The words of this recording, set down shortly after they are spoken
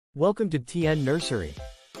Welcome to TN Nursery.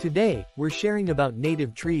 Today, we're sharing about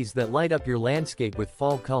native trees that light up your landscape with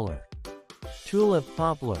fall color. Tulip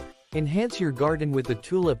Poplar. Enhance your garden with the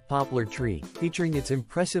tulip poplar tree, featuring its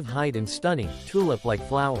impressive height and stunning, tulip-like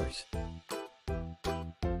flowers.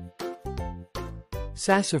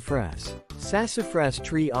 Sassafras. Sassafras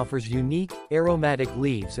tree offers unique, aromatic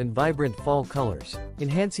leaves and vibrant fall colors,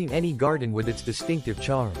 enhancing any garden with its distinctive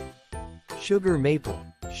charm. Sugar Maple.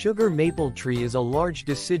 Sugar maple tree is a large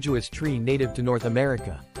deciduous tree native to North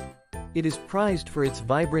America. It is prized for its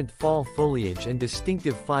vibrant fall foliage and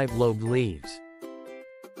distinctive five-lobed leaves.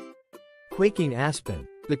 Quaking Aspen.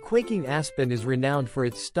 The quaking aspen is renowned for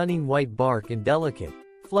its stunning white bark and delicate,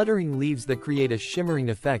 fluttering leaves that create a shimmering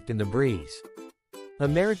effect in the breeze.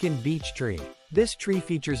 American Beech Tree. This tree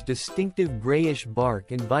features distinctive grayish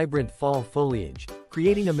bark and vibrant fall foliage,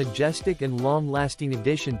 creating a majestic and long-lasting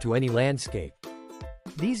addition to any landscape.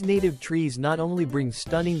 These native trees not only bring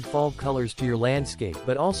stunning fall colors to your landscape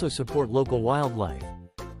but also support local wildlife.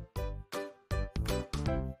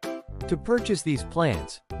 To purchase these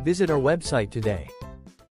plants, visit our website today.